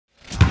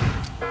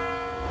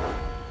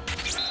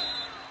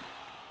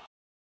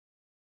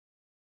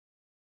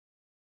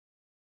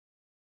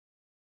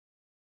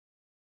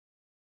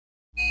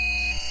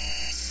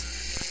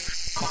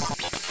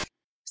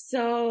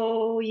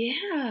So,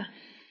 yeah,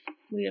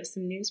 we have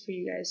some news for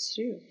you guys,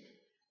 too.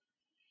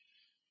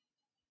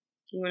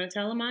 You want to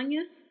tell them,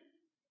 Anya?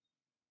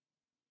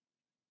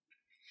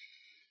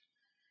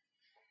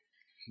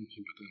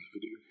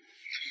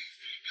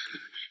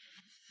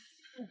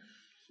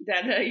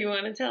 Dada, you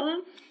want to tell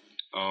them?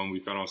 We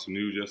found out some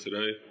news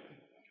yesterday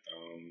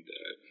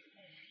that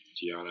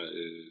Gianna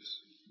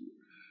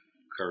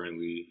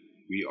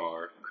we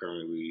are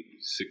currently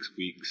 6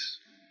 weeks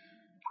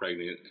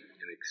pregnant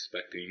and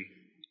expecting.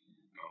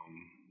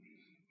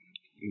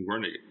 We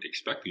weren't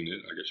expecting it,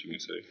 I guess you can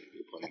say,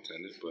 no pun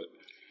intended, but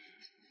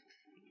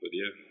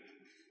yeah,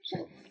 so,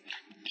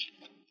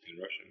 in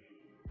Russian.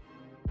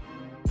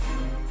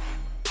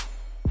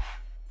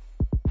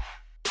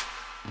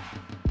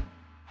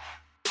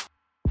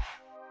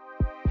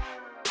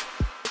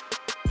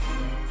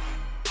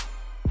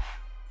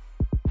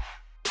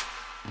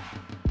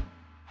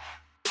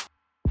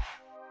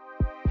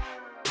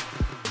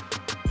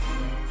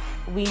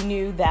 We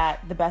knew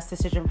that the best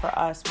decision for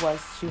us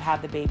was to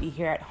have the baby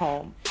here at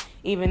home.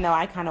 Even though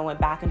I kind of went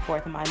back and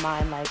forth in my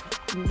mind, like,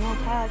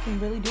 Kyle, I can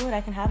really do it.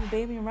 I can have a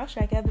baby in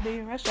Russia. I can have the baby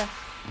in Russia.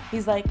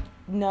 He's like,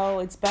 no,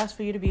 it's best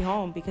for you to be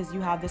home because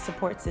you have the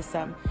support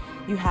system.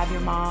 You have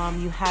your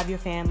mom, you have your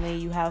family,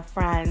 you have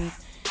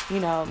friends,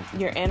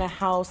 you're in a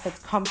house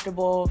that's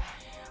comfortable.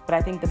 But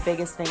I think the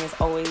biggest thing is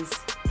always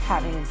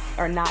having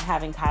or not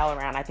having Kyle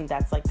around. I think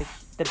that's like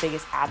the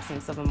biggest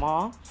absence of them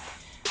all.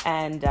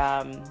 And,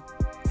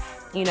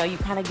 you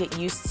kind of get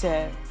used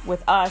to,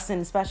 with us,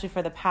 and especially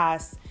for the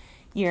past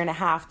year and a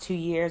half, 2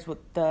 years, with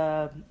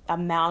the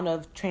amount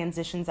of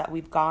transitions that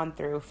we've gone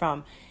through,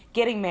 from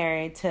getting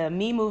married to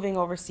me moving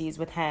overseas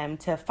with him,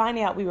 to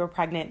finding out we were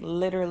pregnant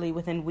literally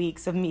within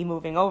weeks of me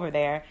moving over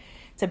there,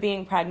 to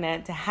being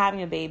pregnant, to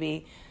having a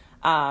baby.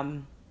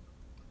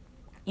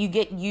 You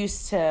get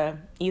used to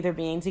either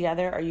being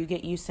together or you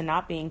get used to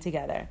not being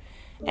together.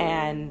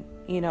 And,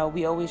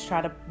 we always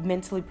try to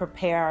mentally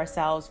prepare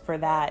ourselves for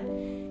that,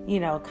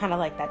 kind of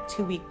like that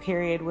 2-week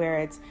period where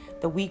it's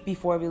the week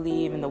before we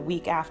leave and the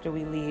week after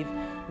we leave,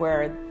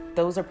 where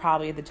those are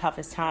probably the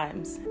toughest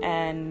times.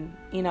 And,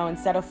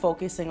 instead of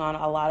focusing on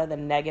a lot of the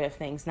negative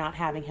things, not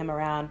having him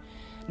around,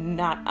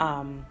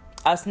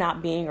 us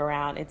not being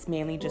around, it's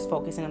mainly just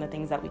focusing on the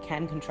things that we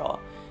can control.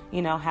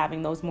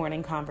 Having those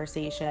morning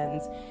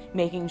conversations,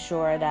 making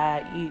sure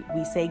that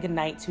we say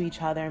goodnight to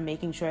each other,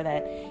 making sure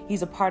that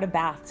he's a part of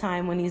bath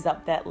time when he's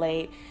up that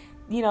late.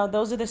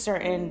 Those are the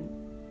certain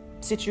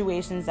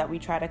situations that we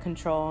try to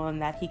control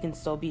and that he can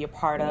still be a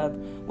part of,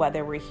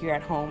 whether we're here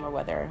at home or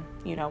whether,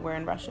 we're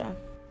in Russia.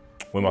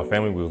 When my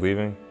family was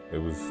leaving, it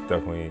was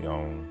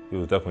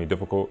definitely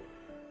difficult,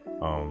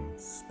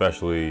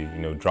 especially,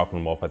 dropping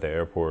them off at the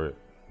airport.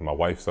 My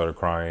wife started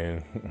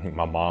crying,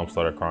 my mom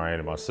started crying,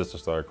 and my sister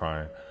started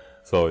crying.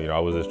 So, I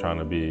was just trying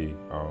to be,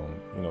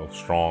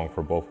 strong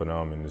for both of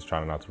them and just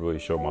trying not to really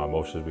show my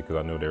emotions because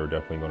I knew they were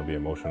definitely going to be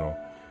emotional.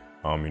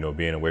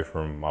 Being away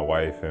from my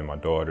wife and my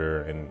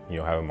daughter and,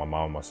 having my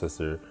mom and my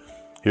sister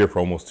here for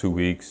almost 2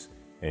 weeks.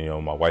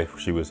 And, my wife,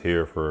 she was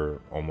here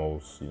for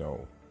almost, I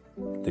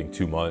think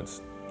 2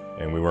 months.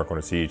 And we weren't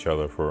going to see each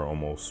other for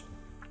almost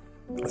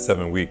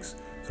 7 weeks.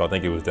 So I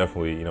think it was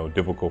definitely,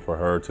 difficult for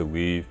her to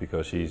leave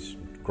because she's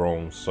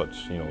grown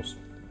such,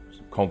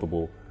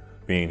 comfortable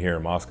being here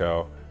in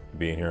Moscow,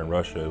 being here in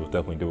Russia. It was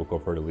definitely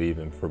difficult for her to leave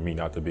and for me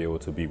not to be able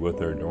to be with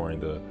her during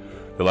the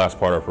last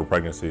part of her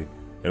pregnancy.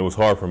 And it was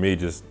hard for me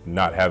just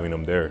not having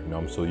them there.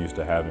 I'm so used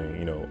to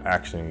having,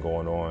 action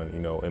going on,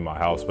 in my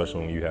house,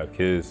 especially when you have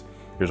kids.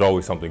 There's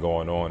always something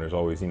going on. There's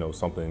always,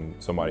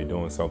 somebody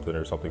doing something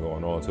or something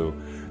going on. So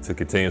to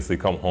continuously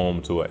come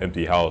home to an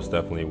empty house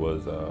definitely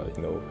was,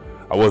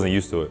 I wasn't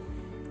used to it.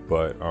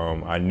 But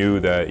I knew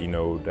that,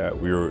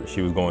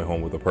 she was going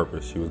home with a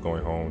purpose. She was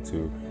going home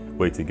to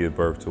wait to give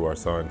birth to our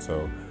son.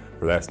 So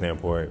for that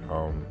standpoint,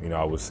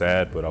 I was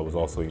sad, but I was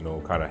also,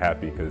 kind of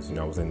happy because,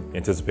 I was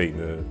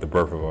anticipating the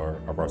birth of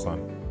our son.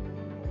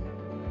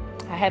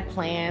 I had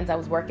plans. I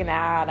was working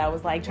out. I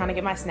was trying to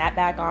get my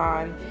snapback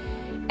on,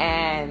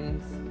 and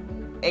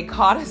it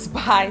caught us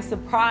by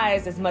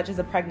surprise, as much as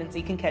a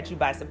pregnancy can catch you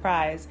by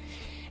surprise.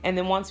 And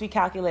then once we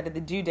calculated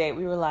the due date,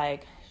 we were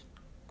like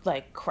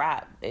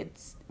crap,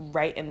 it's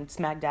right in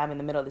smack dab in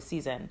the middle of the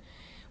season.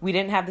 We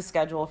didn't have the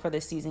schedule for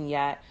this season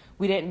yet.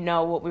 We didn't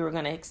know what we were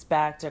going to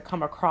expect or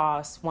come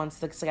across once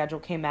the schedule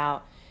came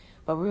out.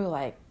 But we were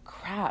like,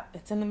 crap,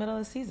 it's in the middle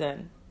of the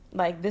season.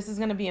 This is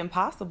going to be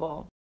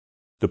impossible.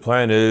 The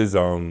plan is,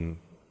 I'm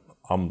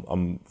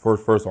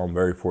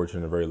very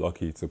fortunate and very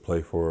lucky to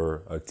play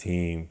for a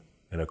team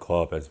and a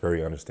club that's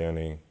very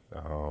understanding.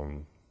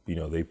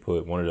 They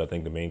put, I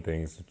think the main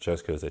things,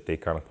 Jessica, is that they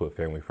kind of put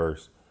family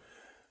first.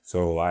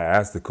 So I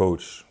asked the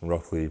coach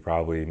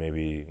probably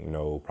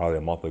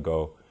a month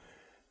ago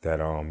that,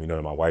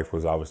 my wife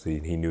was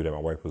he knew that my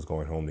wife was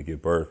going home to give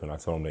birth. And I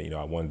told him that,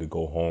 I wanted to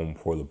go home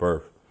for the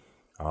birth.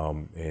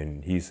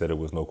 And he said it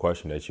was no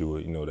question that you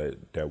would,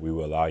 that we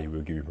would allow you, we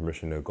would give you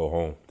permission to go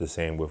home. The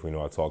same with,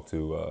 I talked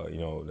to,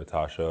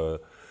 Natasha,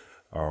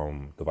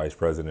 the vice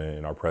president,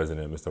 and our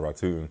president, Mr.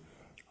 Ratun.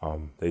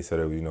 they said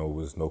it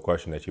was no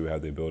question that you would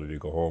have the ability to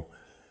go home.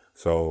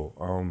 So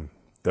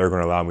they're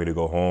going to allow me to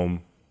go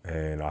home,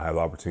 and I'll have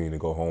the opportunity to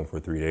go home for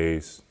 3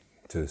 days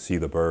to see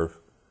the birth.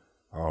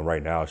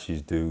 Right now,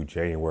 she's due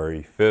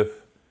January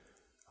 5th,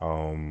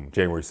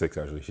 January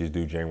 6th, actually. She's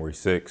due January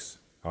 6th.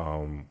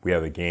 We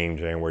have a game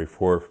January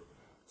 4th,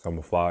 so I'm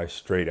going to fly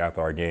straight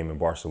after our game in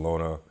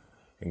Barcelona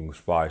and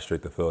fly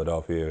straight to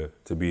Philadelphia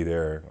to be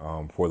there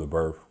for the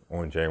birth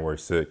on January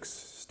 6th,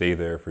 stay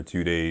there for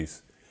 2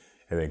 days,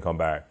 and then come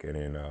back and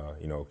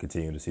then,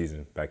 continue the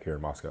season back here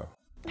in Moscow.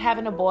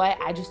 Having a boy,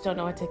 I just don't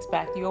know what to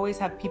expect. You always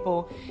have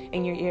people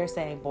in your ear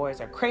saying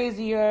boys are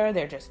crazier,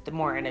 they're just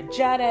more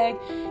energetic,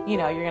 you're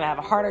gonna have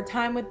a harder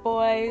time with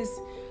boys.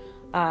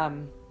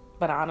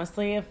 But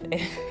honestly,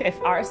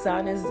 if our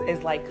son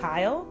is like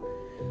Kyle,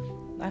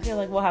 I feel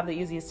like we'll have the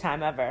easiest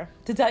time ever,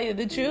 to tell you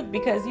the truth,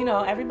 because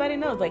everybody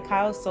knows like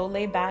Kyle's so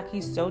laid back,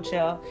 he's so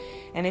chill,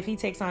 and if he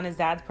takes on his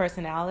dad's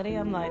personality,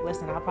 I'm like,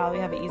 listen, I'll probably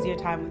have an easier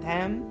time with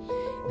him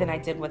than I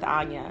did with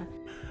Anya.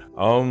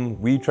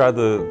 We tried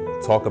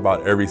to talk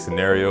about every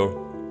scenario.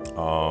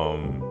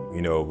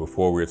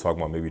 Before we were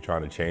talking about maybe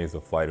trying to change the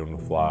flight on the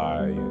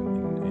fly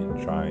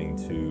and trying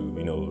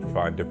to,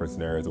 find different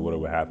scenarios of what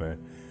would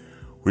happen.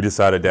 We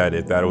decided that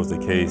if that was the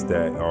case,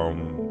 that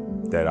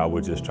I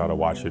would just try to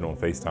watch it on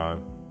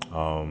FaceTime.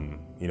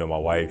 My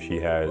wife, she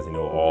has,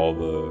 all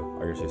the,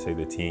 I guess you say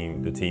the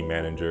team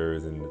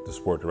managers and the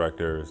sport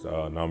directors'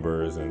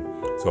 numbers. And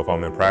so if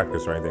I'm in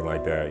practice or anything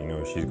like that,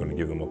 she's going to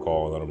give them a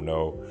call and let them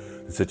know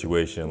the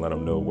situation, let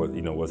them know what,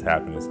 what's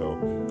happening. So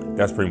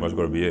that's pretty much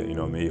going to be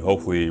it.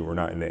 Hopefully we're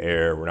not in the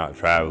air, we're not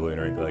traveling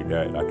or anything like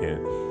that. I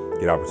can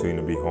get opportunity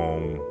to be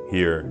home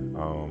here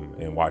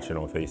and watch it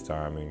on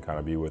FaceTime and kind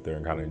of be with her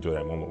and kind of enjoy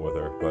that moment with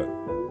her. But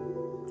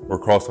we're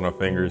crossing our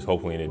fingers,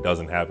 hopefully, and it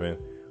doesn't happen.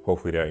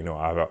 Hopefully that,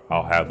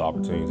 I'll have the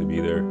opportunity to be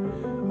there.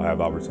 I'll have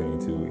the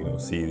opportunity to,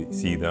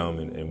 see them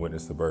and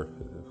witness the birth.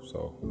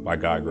 So by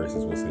God's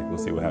graces, we'll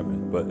see what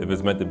happens. But if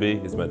it's meant to be,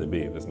 it's meant to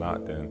be. If it's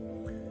not, then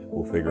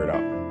we'll figure it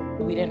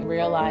out. We didn't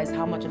realize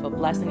how much of a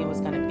blessing it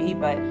was going to be,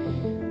 but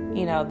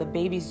the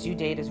baby's due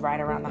date is right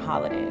around the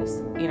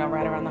holidays.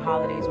 Right around the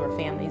holidays where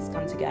families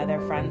come together,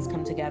 friends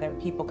come together,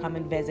 people come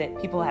and visit,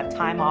 people have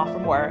time off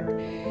from work,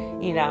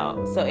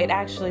 So it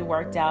actually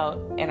worked out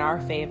in our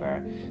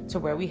favor to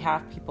where we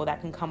have people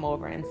that can come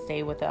over and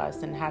stay with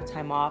us and have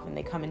time off, and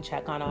they come and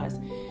check on us.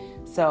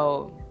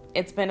 So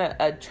it's been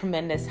a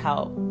tremendous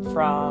help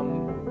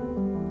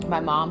from my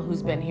mom,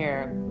 who's been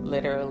here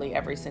literally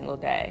every single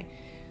day,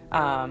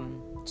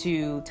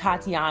 to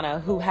Tatiana,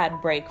 who had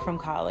break from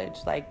college.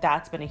 Like,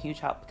 that's been a huge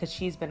help because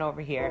she's been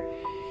over here.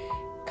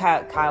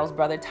 Kyle's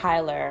brother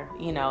Tyler,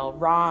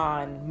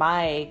 Ron,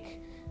 Mike,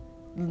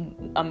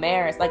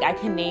 Amaris, like I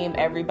can name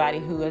everybody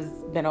who has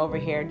been over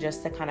here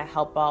just to kind of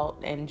help out,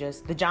 and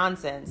just the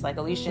Johnsons, like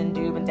Alicia and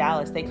Dube and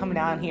Dallas, they come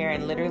down here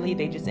and literally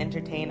they just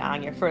entertain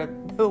Anya for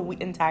the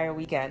entire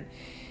weekend.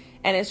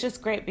 And it's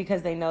just great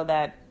because they know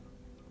that,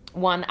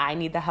 one, I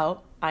need the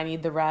help, I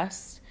need the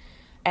rest,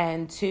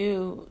 and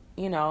two,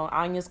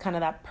 Anya's kind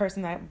of that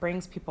person that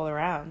brings people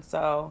around.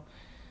 So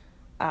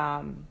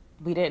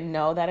we didn't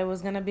know that it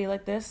was going to be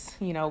like this.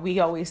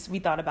 We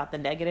thought about the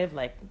negative,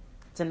 like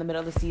it's in the middle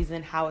of the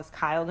season, how is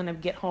Kyle going to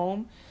get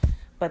home?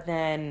 But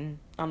then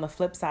on the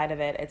flip side of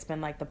it, it's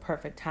been like the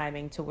perfect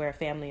timing to where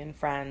family and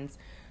friends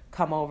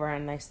come over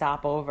and they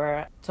stop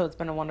over. So it's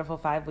been a wonderful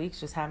 5 weeks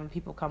just having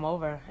people come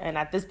over. And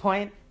at this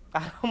point,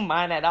 I don't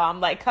mind at all. I'm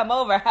like, come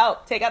over,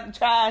 help, take out the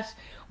trash,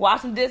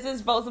 wash some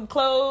dishes, fold some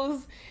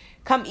clothes,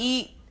 come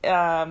eat.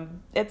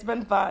 It's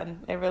been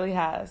fun. It really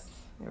has.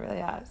 It really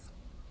has.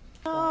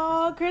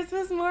 Oh,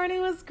 Christmas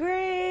morning was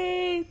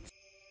great.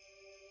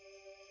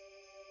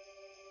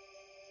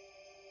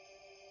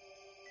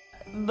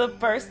 The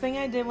first thing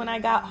I did when I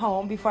got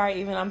home, before I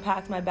even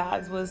unpacked my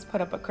bags, was put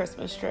up a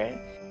Christmas tree.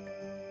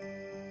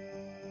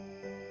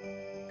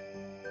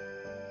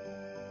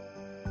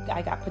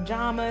 I got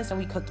pajamas and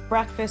we cooked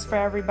breakfast for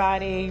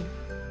everybody.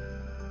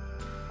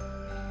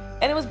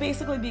 And it was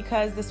basically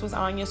because this was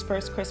Anya's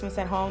first Christmas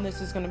at home. This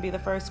was going to be the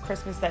first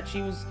Christmas that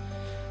she was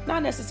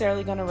not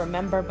necessarily going to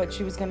remember, but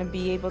she was going to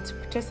be able to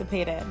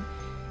participate in.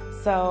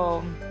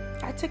 So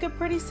I took it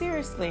pretty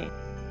seriously.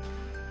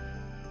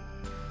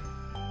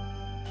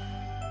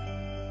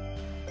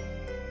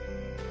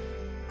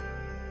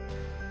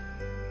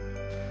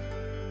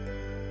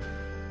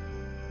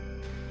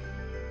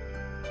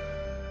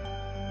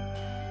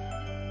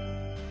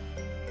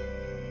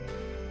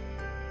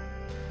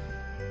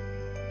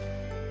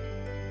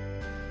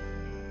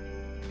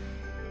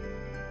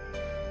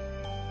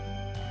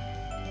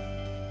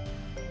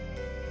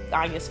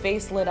 Anya's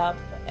face lit up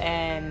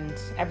and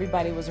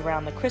everybody was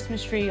around the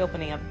Christmas tree,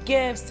 opening up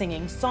gifts,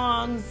 singing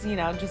songs,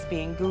 just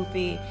being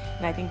goofy.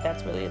 And I think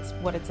that's really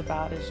what it's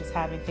about, is just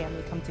having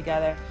family come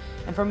together.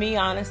 And for me,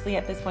 honestly,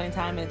 at this point in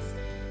time, it's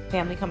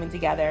family coming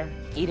together,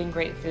 eating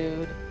great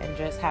food, and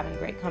just having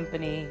great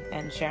company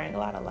and sharing a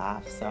lot of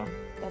laughs. So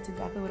that's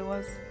exactly what it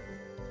was.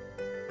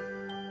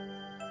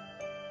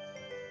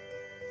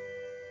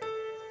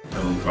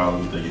 Father,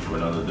 we thank you for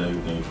another day. We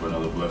thank you for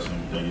another blessing.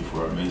 We thank you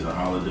for an amazing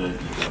holiday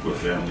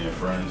with family and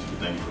friends. We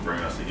thank you for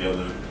bringing us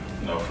together,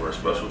 for a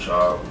special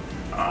child,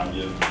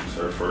 Anya. It's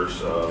her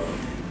first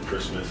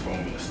Christmas home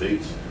in the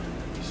States.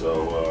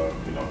 So,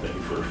 thank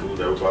you for the food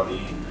that we're about to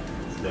eat.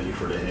 Thank you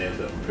for the hands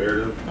that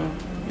prepared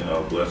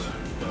it. Bless,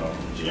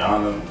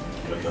 Gianna,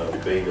 with the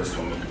baby that's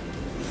coming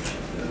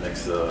in the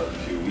next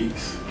few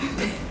weeks.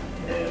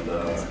 And,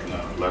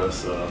 let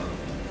us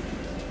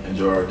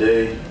enjoy our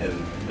day,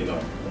 and,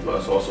 let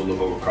us also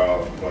look over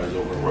Kyle while he's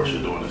over in Russia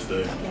doing this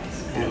thing.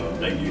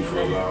 Thank you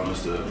for allowing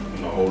us to,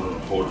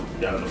 hold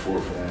down the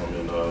fort for him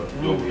and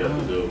do what we have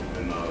to do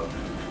and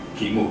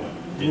keep moving.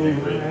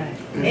 Amen.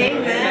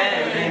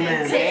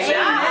 Amen. Good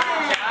job.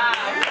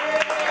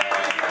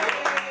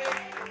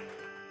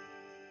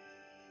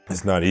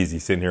 It's not easy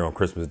sitting here on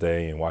Christmas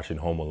Day and watching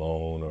Home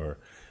Alone or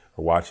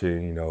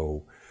watching,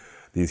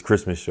 these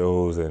Christmas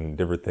shows and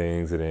different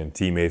things, and then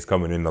teammates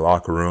coming in the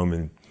locker room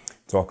and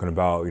talking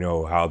about,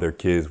 how their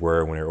kids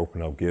were when they're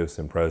opening up gifts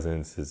and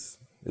presents.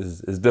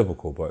 It's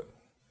difficult, but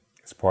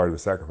it's part of the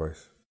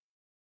sacrifice.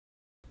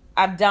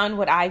 I've done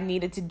what I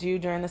needed to do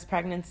during this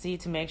pregnancy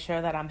to make sure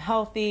that I'm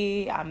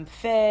healthy, I'm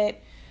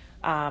fit,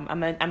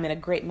 I'm in a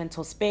great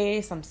mental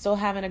space, I'm still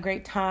having a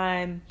great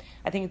time.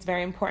 I think it's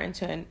very important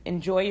to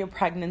enjoy your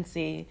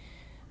pregnancy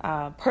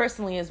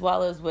personally as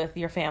well as with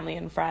your family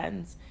and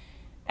friends.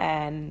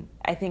 And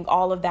I think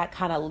all of that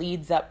kind of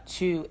leads up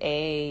to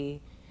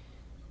a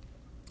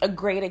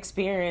great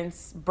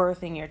experience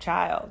birthing your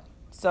child.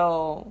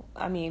 So,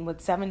 with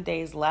 7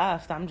 days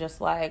left, I'm just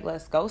like,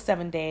 let's go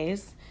 7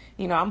 days.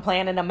 I'm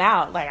planning them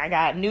out. Like, I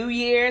got New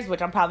Year's,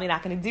 which I'm probably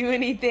not going to do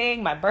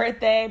anything. My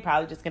birthday,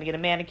 probably just going to get a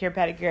manicure,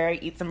 pedicure,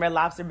 eat some Red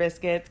Lobster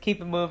biscuits, keep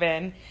it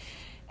moving.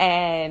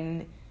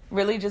 And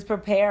really just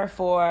prepare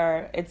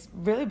for, it's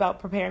really about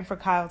preparing for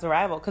Kyle's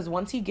arrival. Because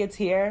once he gets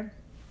here,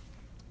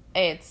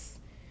 it's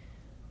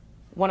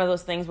one of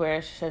those things where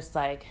it's just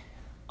like,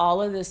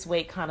 all of this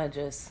weight kind of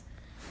just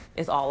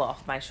is all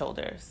off my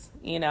shoulders,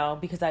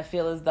 because I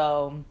feel as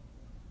though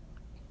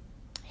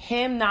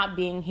him not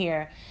being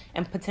here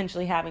and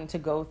potentially having to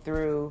go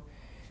through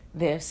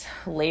this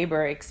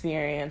labor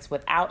experience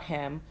without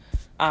him,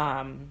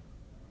 I'm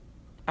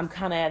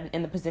kind of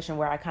in the position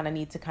where I kind of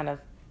need to kind of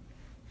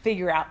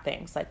figure out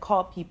things, like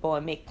call people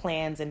and make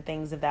plans and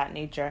things of that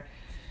nature.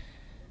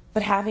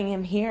 But having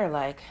him here,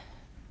 like,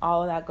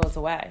 all of that goes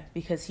away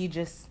because he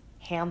just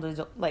handles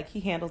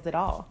it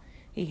all.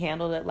 He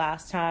handled it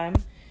last time.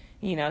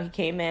 He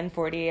came in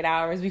 48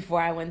 hours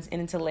before I went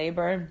into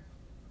labor.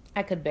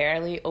 I could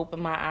barely open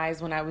my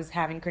eyes when I was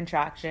having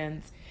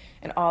contractions.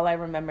 And all I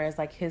remember is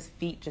like his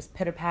feet just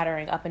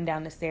pitter-pattering up and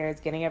down the stairs,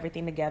 getting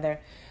everything together.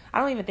 I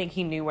don't even think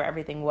he knew where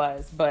everything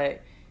was, but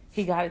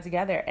he got it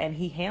together and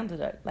he handled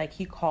it. Like,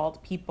 he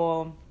called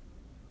people,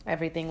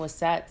 everything was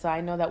set. So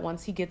I know that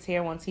once he gets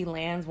here, once he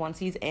lands, once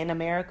he's in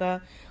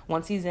America,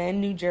 once he's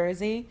in New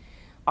Jersey,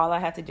 all I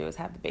have to do is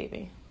have the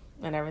baby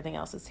and everything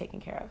else is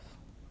taken care of.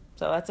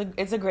 So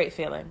it's a great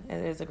feeling.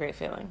 It is a great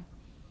feeling.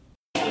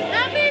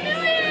 Happy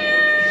New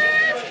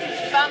Year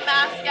from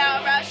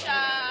Moscow, Russia.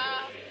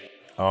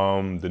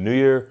 The New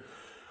Year,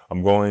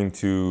 I'm going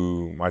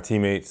to my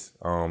teammates,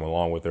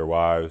 along with their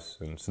wives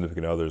and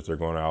significant others. They're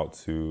going out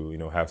to,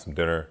 have some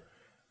dinner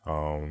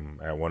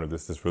at one of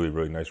this really,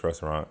 really nice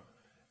restaurant.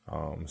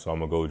 So I'm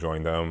gonna go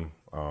join them.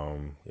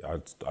 I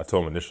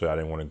told them initially I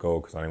didn't want to go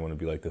because I didn't want to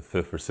be like the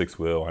fifth or sixth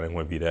wheel. I didn't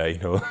want to be that,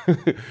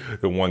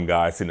 the one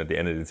guy sitting at the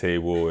end of the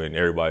table and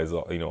everybody's,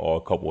 all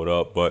coupled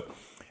up. But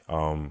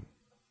I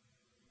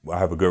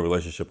have a good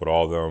relationship with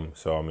all of them.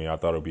 So, I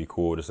thought it'd be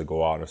cool just to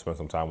go out and spend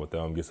some time with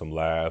them, get some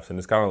laughs, and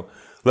just kind of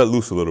let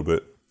loose a little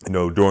bit.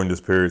 During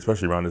this period,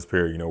 especially around this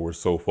period, we're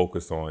so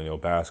focused on,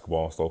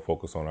 basketball, so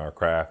focused on our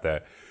craft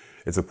that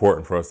it's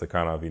important for us to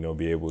kind of,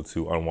 be able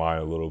to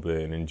unwind a little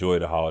bit and enjoy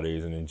the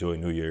holidays and enjoy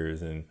New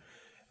Year's and,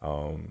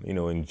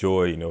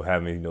 enjoy,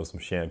 having, some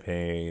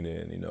champagne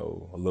and,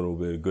 a little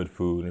bit of good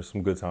food and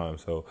some good time.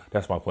 So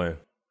that's my plan.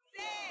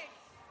 6,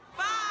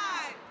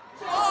 5,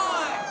 4,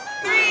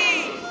 3,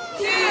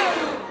 2,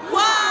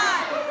 1.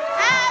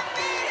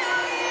 Happy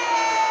New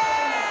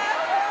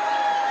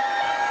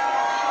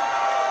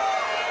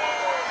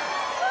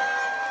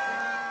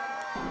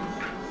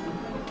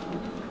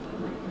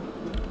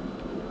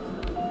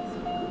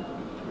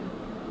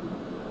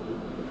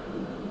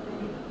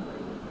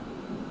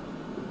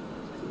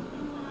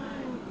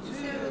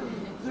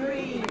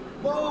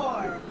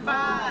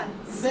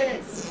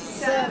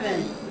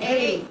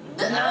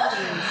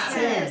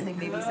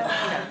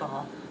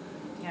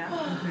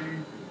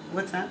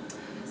What's that?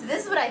 So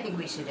this is what I think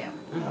we should do.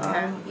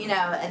 And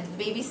the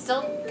baby's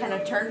still kind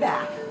of turned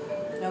back,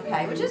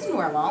 okay, which is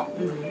normal.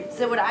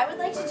 So what I would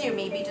like to do,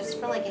 maybe just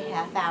for like a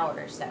half hour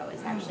or so,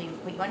 is actually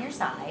put you on your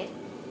side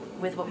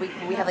with what we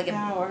have like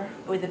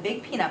with a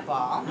big peanut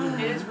ball.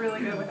 It is really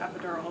good with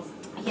epidurals.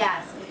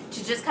 Yes,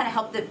 to just kind of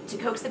help to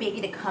coax the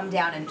baby to come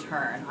down and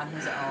turn on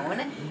his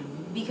own.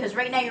 because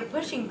right now you're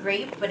pushing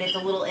great, but it's a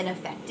little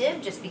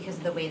ineffective just because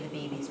of the way the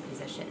baby's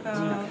positioned.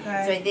 Oh,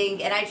 okay. So I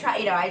think, and I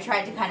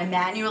tried to kind of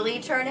manually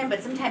turn him,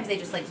 but sometimes they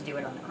just like to do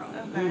it on their own.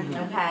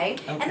 Okay.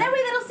 And that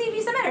way that'll save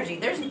you some energy.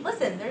 There's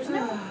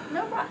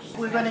no rush.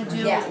 We're gonna do.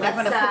 Yeah, we're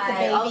gonna put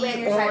the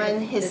baby on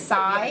his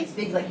side.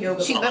 We're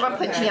gonna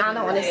put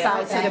Gianna on his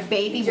side so the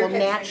baby will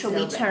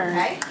naturally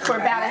turn for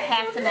about a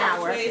half an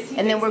hour,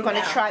 and then we're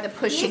gonna try to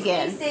push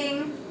again.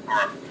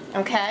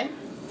 Okay.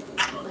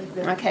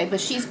 Okay, but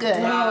she's good.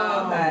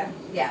 Okay.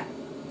 Yeah.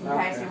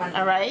 Okay. So you want.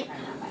 All right.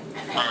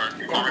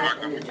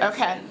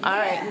 Okay. All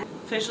right.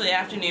 Officially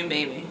afternoon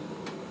baby.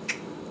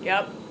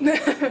 Yep.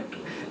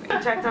 She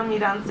checked on me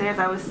downstairs.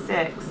 I was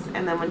 6,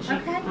 and then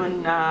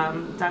when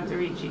Dr.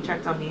 Ricci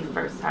checked on me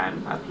first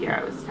time up here,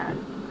 I was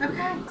 10.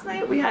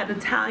 Okay. We had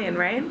Italian,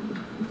 right?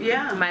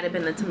 Yeah. It might have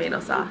been the tomato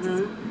sauce.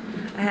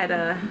 I had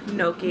a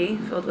gnocchi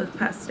filled with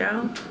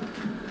pesto,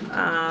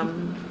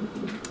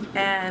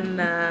 and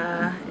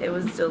it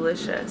was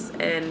delicious.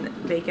 And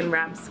bacon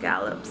wrapped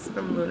scallops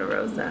from Luna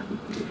Rosa.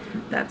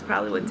 That's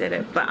probably what did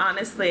it. But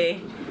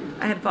honestly,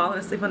 I had fallen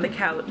asleep on the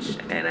couch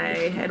and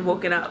I had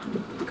woken up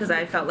because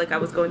I felt like I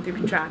was going through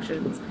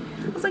contractions.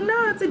 I was like,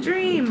 no, it's a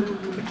dream.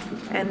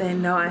 And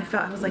then no, I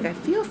was like, I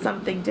feel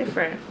something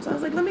different. So I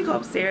was like, let me go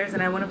upstairs.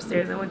 And I went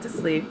upstairs and went to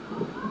sleep.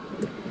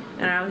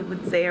 And I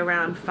would say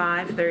around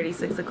 5:30,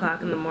 6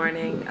 o'clock in the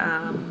morning,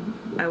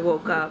 I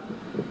woke up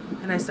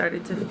and I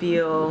started to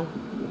feel,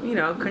 you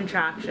know,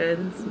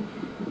 contractions.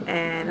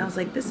 And I was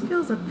like, this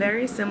feels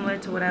very similar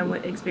to what I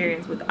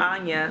experienced with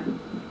Anya.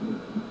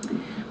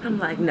 I'm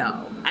like,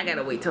 no, I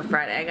gotta wait till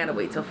Friday.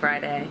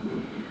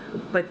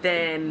 But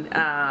then,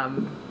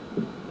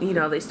 you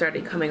know, they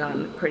started coming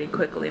on pretty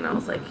quickly, and I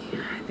was like,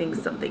 I think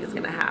something is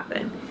gonna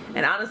happen.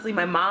 And honestly,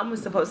 my mom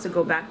was supposed to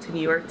go back to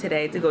New York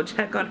today to go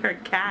check on her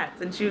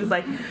cats, and she was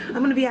like, I'm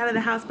gonna be out of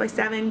the house by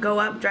 7, go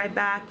up, drive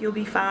back, you'll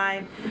be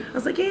fine. I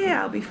was like,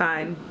 yeah, I'll be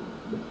fine.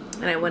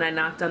 And when I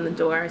knocked on the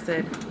door, I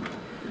said,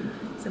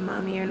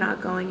 Mommy, you're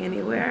not going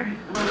anywhere.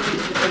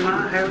 Come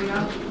on, hurry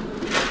up.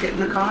 Get in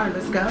the car,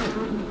 let's go.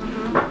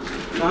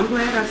 Well, I'm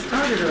glad I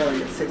started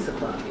early at 6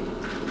 o'clock.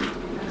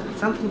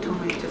 Something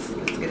told me just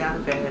let's get out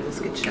of bed, let's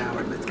get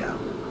showered, let's go.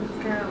 Let's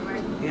go,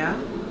 right? Yeah.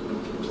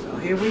 So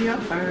here we are.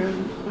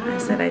 I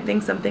said, I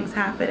think something's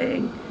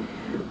happening.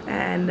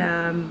 And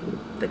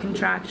the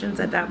contractions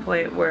at that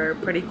point were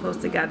pretty close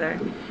together.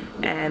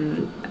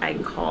 And I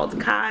called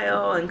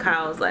Kyle, and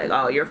Kyle was like,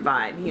 oh, you're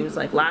fine. He was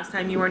like, last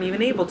time you weren't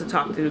even able to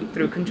talk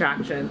through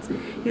contractions.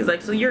 He was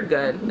like, so you're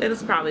good. It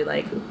was probably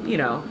like, you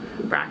know,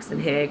 Braxton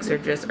Hicks or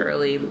just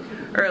early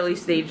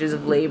stages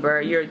of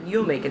labor.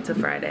 You'll make it to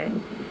Friday.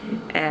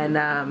 And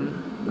I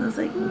was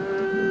like,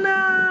 no,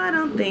 I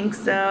don't think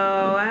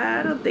so.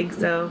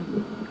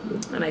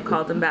 And I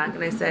called him back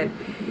and I said,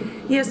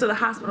 yeah, so the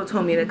hospital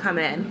told me to come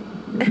in.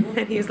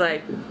 And he's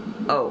like,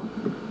 oh,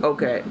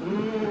 okay.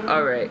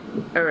 All right.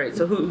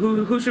 So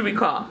who should we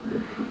call?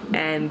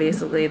 And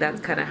basically that's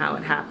kind of how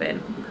it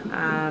happened.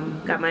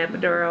 Got my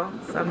epidural,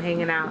 so I'm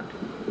hanging out,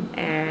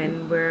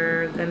 and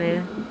we're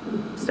gonna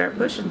start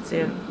pushing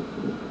soon,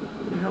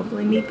 and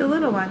hopefully meet the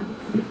little one.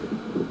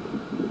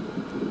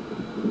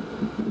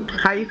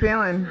 How you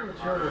feeling?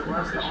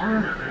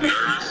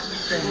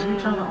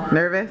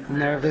 Nervous?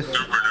 Nervous.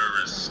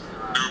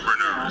 Super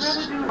nervous.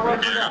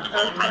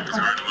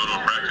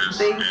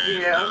 Thank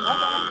you.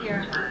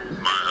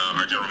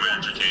 Our general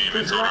manager came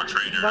and told our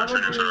trainer and our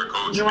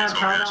coach, and they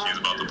told me that she's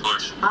about to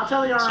push. I'll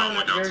tell you So I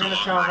went down you're to going to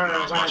tell her I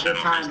was when a watching good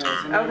on time is.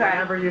 FaceTime. And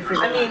whenever you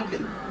figure I mean,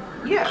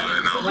 yeah.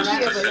 And I was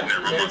just sitting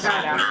there by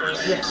myself,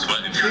 nervous, yes.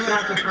 sweating. She would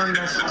have to turn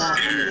this off.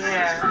 Scared.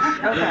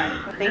 Yeah. Okay.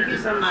 Thank you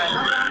so much.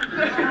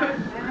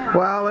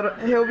 Well,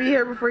 he'll be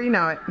here before you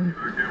know it. Yeah,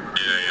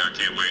 I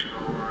can't wait.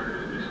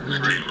 I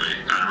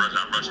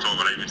brushed home,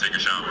 but I even take a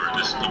shower.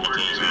 Just put my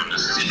clothes on.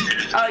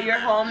 Just Oh, you're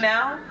home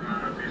now?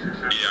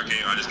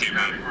 Yeah, I just came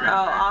home.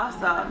 Oh,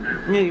 awesome.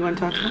 Yeah, you want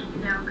to talk to her?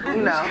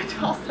 No.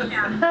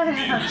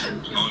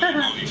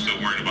 You still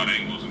worried about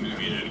ankles and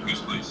maybe in a good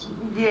place?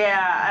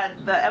 Yeah,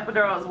 the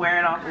epidural is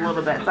wearing off a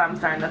little bit, so I'm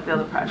starting to feel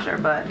the pressure,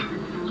 but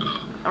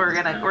we're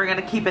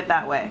gonna keep it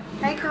that way.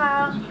 Hey,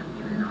 Kyle.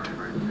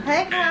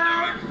 Hey,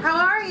 Kyle. How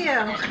are you?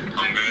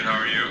 I'm good, how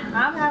are you?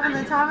 I'm having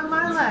the time of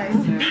my life.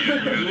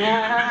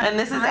 Yeah. And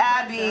this is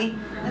Abby.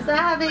 It's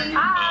Abby.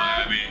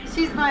 Hi. Abby.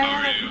 She's my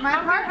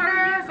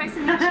partner. Nice to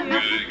meet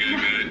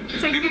you.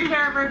 Good. Taking good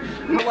care of her.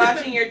 We're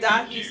watching your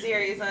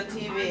docu-series on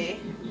TV.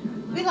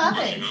 We love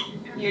it.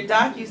 Your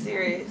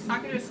docu-series.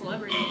 Talking to a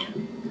celebrity.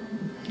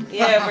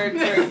 Yeah,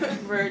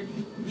 we're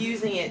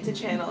using it to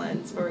channel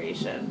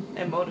inspiration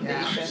and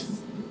motivation.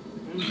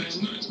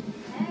 Nice.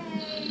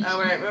 All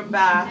right, we're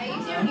back. How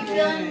you doing? You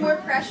feeling more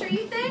pressure,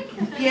 you think?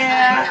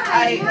 Yeah,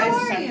 I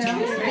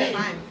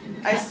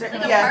It's like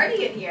a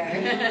party in here.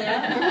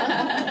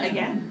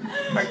 Again,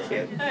 part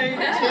 2.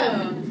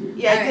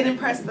 Yeah, I didn't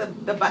press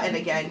the button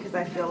again because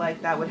I feel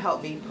like that would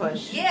help me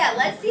push. Yeah,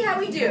 let's see how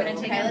we do.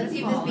 Okay, let's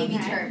see if this baby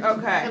turns.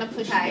 Okay. I'm going to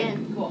push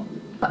again. Cool.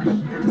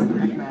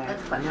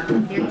 Let's push.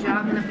 You're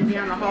jogging up and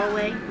down the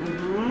hallway.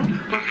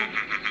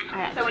 I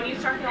Alright, so when you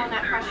start feeling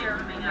that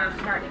pressure, you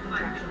start the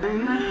contraction.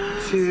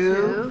 1,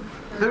 2,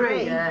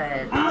 3.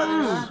 Good.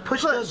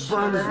 Push those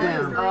buns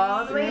down.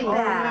 All the way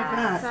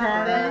back.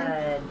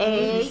 7,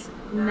 8,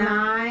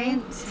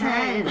 9,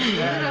 10.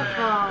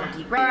 Beautiful.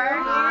 Deep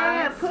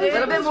breath. A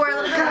little bit more, a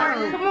little bit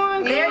more. Come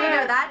on. There you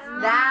go.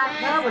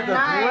 That was a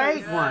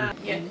great one.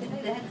 Yeah.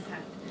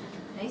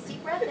 Nice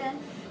deep breath in.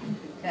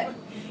 Good.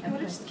 And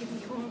push.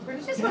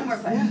 Just one more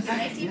push.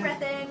 Nice deep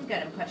breath in. Good.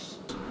 And push.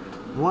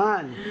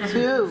 1,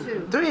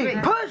 2, 3.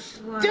 Push.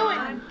 Do it.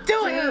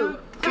 2,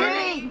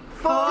 3,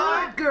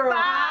 4. Girl.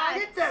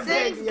 5,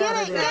 6.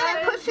 Get it.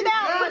 Push it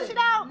out. Push it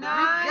out.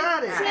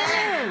 9,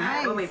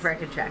 10. We'll wait for a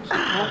contraction.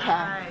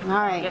 Okay. All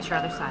right. Get your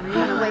other side. I'm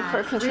gonna wait for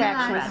a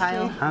contraction,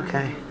 Kyle.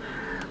 Okay.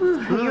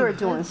 You are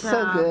doing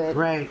so good.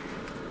 Right.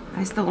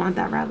 I still want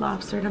that red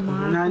lobster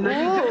tomorrow. No, no,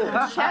 you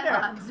Ooh,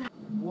 cheddar.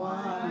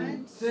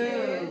 1,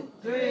 2,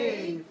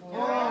 3,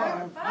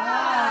 4,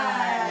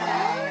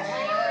 5.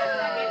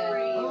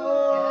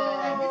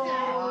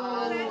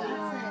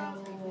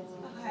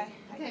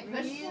 Okay,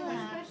 push.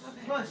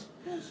 Push.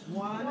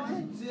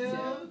 1, 2,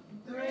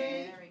 3.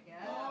 There we go.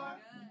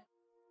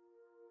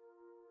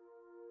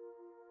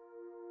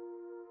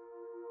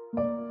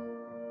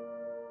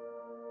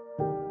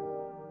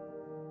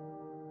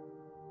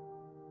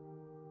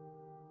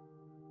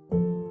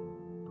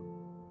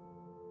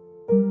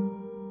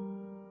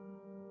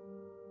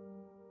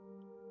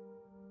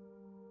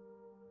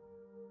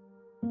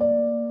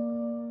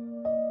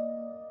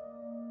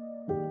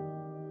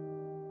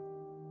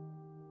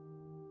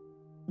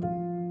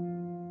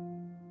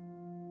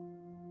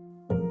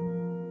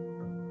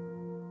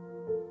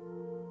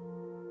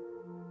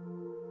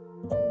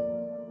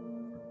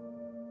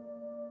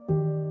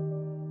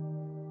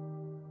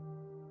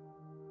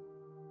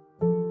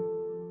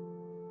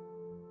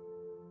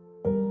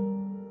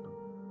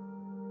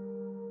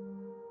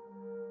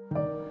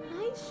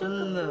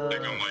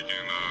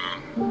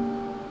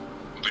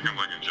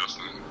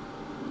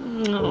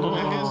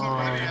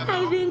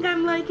 I think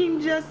I'm liking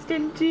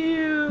Justin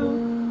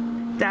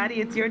too.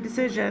 Daddy, it's your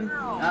decision.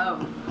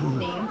 Oh,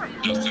 name?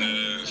 Justin it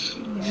is.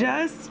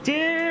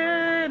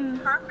 Justin!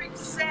 Perfect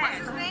set. What's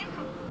his name?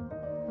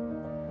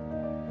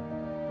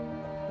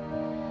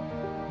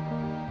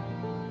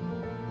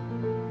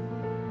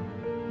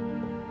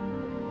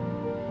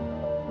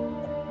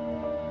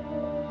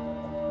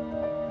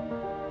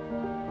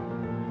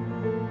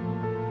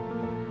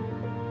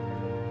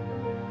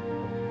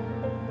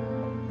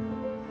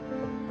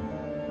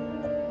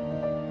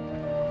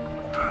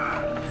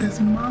 It's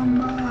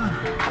Mama.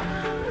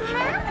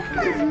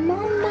 It's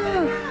Mama.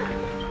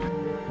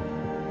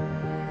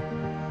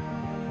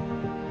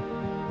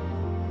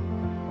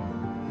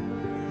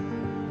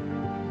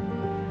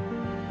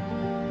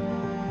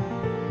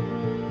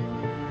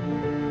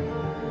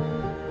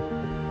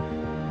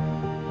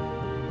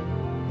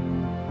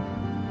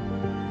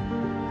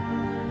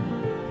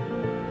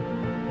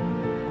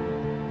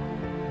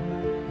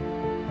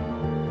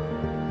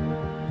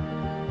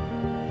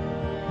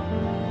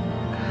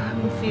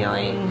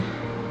 Feeling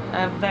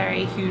a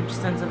very huge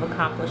sense of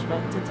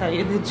accomplishment, to tell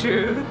you the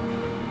truth,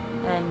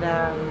 and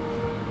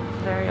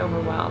very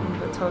overwhelmed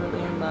but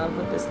totally in love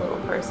with this little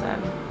person.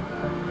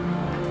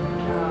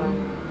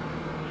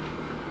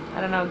 I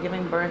don't know,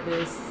 giving birth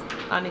is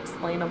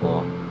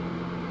unexplainable,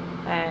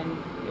 and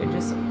you're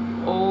just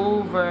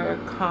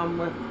overcome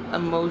with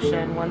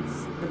emotion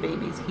once the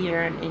baby's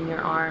here and in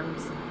your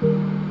arms.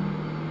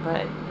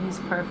 But he's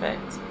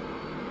perfect.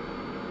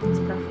 He's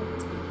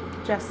perfect.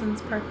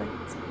 Justin's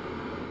perfect.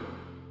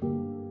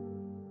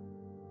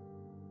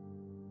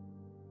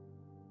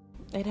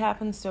 It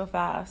happens so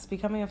fast.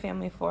 Becoming a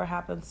family of 4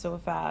 happens so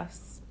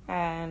fast.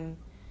 And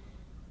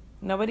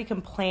nobody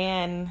can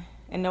plan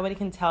and nobody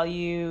can tell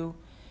you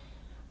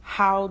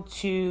how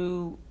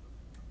to,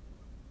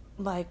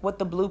 like, what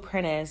the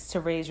blueprint is to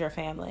raise your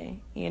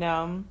family, you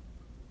know?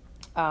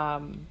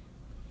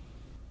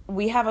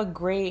 We have a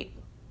great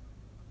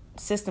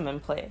system in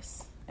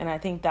place. And I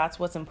think that's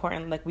what's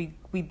important. Like,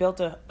 we built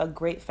a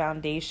great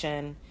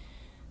foundation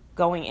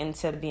going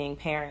into being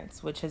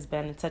parents, which has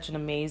been such an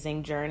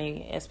amazing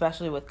journey,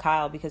 especially with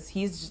Kyle, because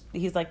he's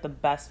like the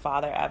best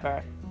father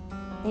ever.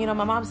 You know,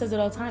 my mom says it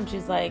all the time.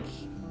 She's like,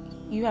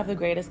 you have the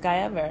greatest guy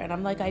ever. And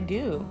I'm like, I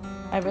do.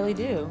 I really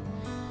do.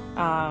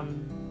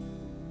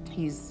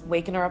 He's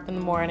waking her up in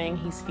the morning.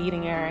 He's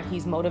feeding her.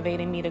 He's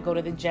motivating me to go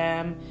to the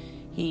gym.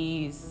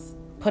 He's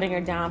putting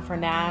her down for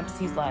naps.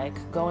 He's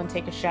like, go and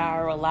take a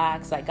shower,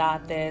 relax, I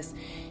got this.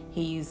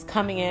 He's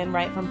coming in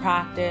right from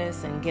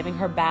practice and giving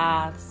her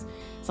baths.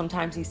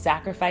 Sometimes he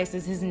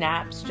sacrifices his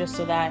naps just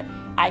so that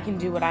I can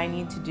do what I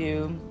need to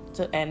do,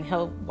 and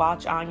he'll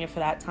watch Anya for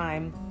that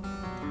time.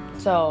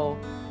 So,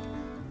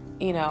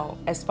 you know,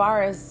 as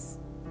far as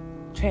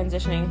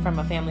transitioning from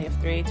a family of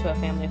 3 to a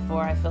family of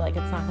 4, I feel like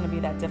it's not going to be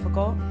that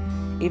difficult.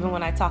 Even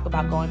when I talk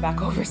about going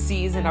back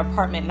overseas and our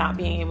apartment not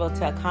being able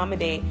to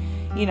accommodate,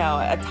 you know,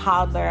 a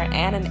toddler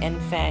and an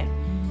infant,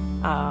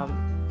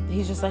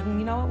 he's just like,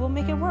 you know what, we'll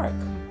make it work.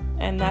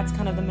 And that's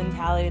kind of the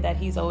mentality that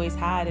he's always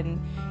had, and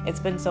it's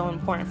been so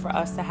important for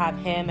us to have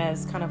him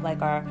as kind of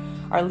like our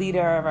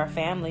leader of our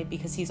family,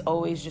 because he's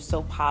always just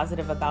so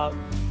positive about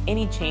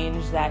any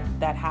change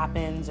that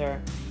happens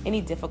or any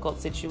difficult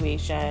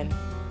situation,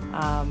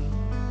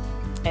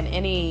 and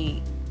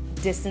any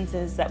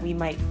distances that we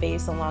might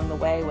face along the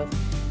way with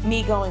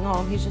me going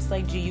home. He's just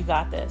like, G, you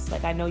got this.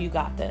 Like, I know you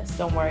got this.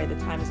 Don't worry, the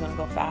time is going to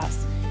go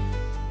fast.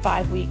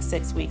 5 weeks,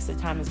 6 weeks, the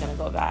time is going to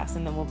go fast,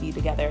 and then we'll be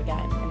together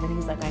again. And then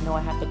he's like, I know I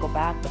have to go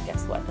back, but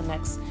guess what? The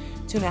next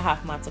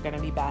 2.5 months are going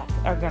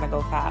to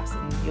go fast,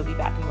 and you'll be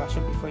back in Russia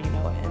before you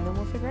know it, and then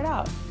we'll figure it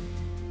out.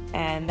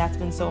 And that's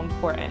been so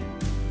important.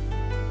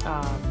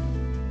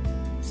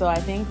 So I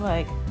think,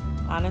 like,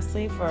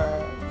 honestly, from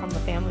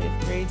a family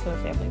of 3 to a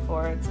family of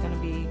 4, it's going to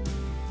be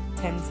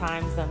 10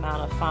 times the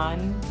amount of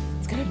fun.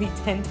 It's going to be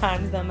 10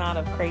 times the amount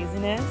of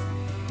craziness.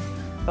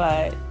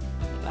 But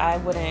I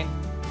wouldn't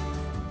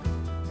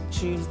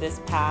choose this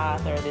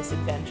path or this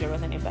adventure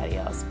with anybody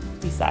else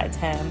besides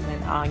him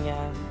and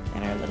Anya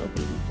and our little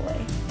baby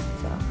boy.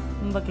 So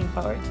I'm looking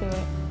forward to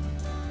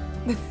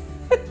it.